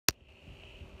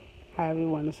Hi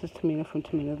everyone, this is Tamina from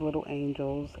Tamina's Little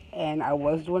Angels, and I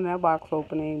was doing that box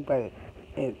opening, but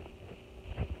it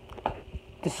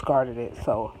discarded it,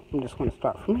 so I'm just going to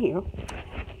start from here.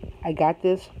 I got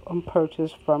this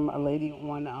purchase from a lady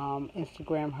on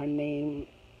Instagram. Her name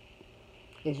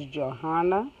is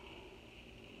Johanna,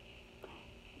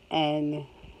 and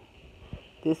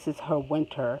this is her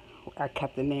winter. I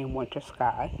kept the name Winter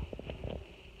Sky,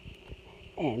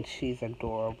 and she's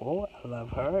adorable. I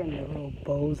love her, and the little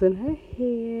bows in her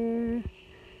hair,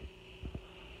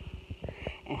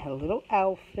 and her little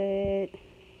outfit,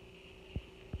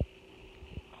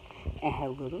 and her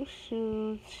little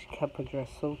shoes. She kept her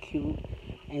dress so cute.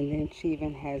 And then she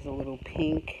even has a little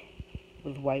pink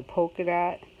with white polka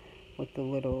dot with the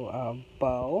little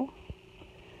bow.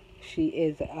 She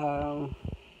is a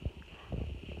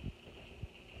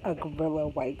gorilla,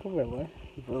 white gorilla.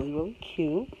 Really, really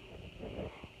cute.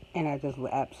 And I just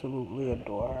absolutely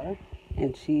adore her.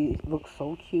 And she looks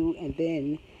so cute. And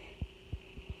then,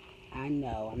 I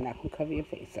know, I'm not going to cover your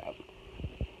face up.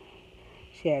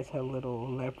 She has her little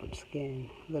leopard skin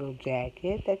little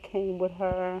jacket that came with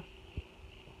her.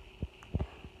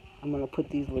 I'm going to put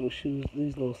these little shoes,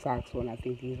 these little socks on. I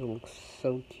think these will look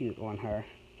so cute on her.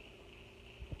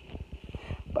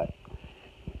 But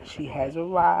she has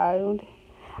arrived.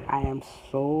 I am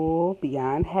so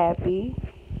beyond happy.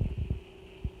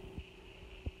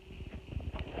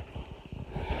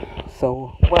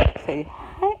 So what? Say,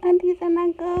 hi, aunties and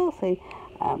uncles. Say,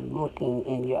 I'm looking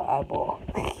in your eyeball.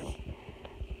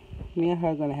 Me and her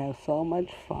are going to have so much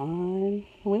fun.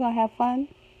 We're going to have fun?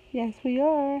 Yes, we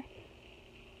are.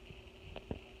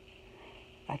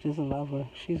 I just love her.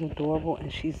 She's adorable,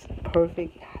 and she's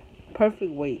perfect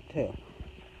weight, too,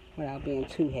 without being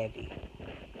too heavy.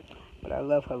 But I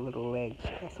love her little legs.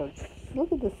 So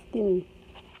look at the skinny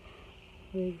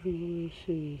legs and little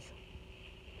shoes.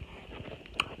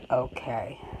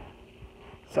 Okay.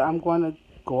 So I'm going to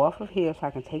go off of here so I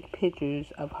can take pictures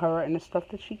of her and the stuff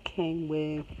that she came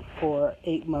with for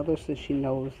 8 mothers so she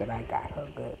knows that I got her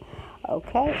good.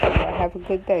 Okay, so have a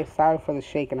good day. Sorry for the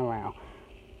shaking around.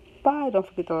 Bye. Don't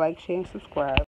forget to like, share, and subscribe.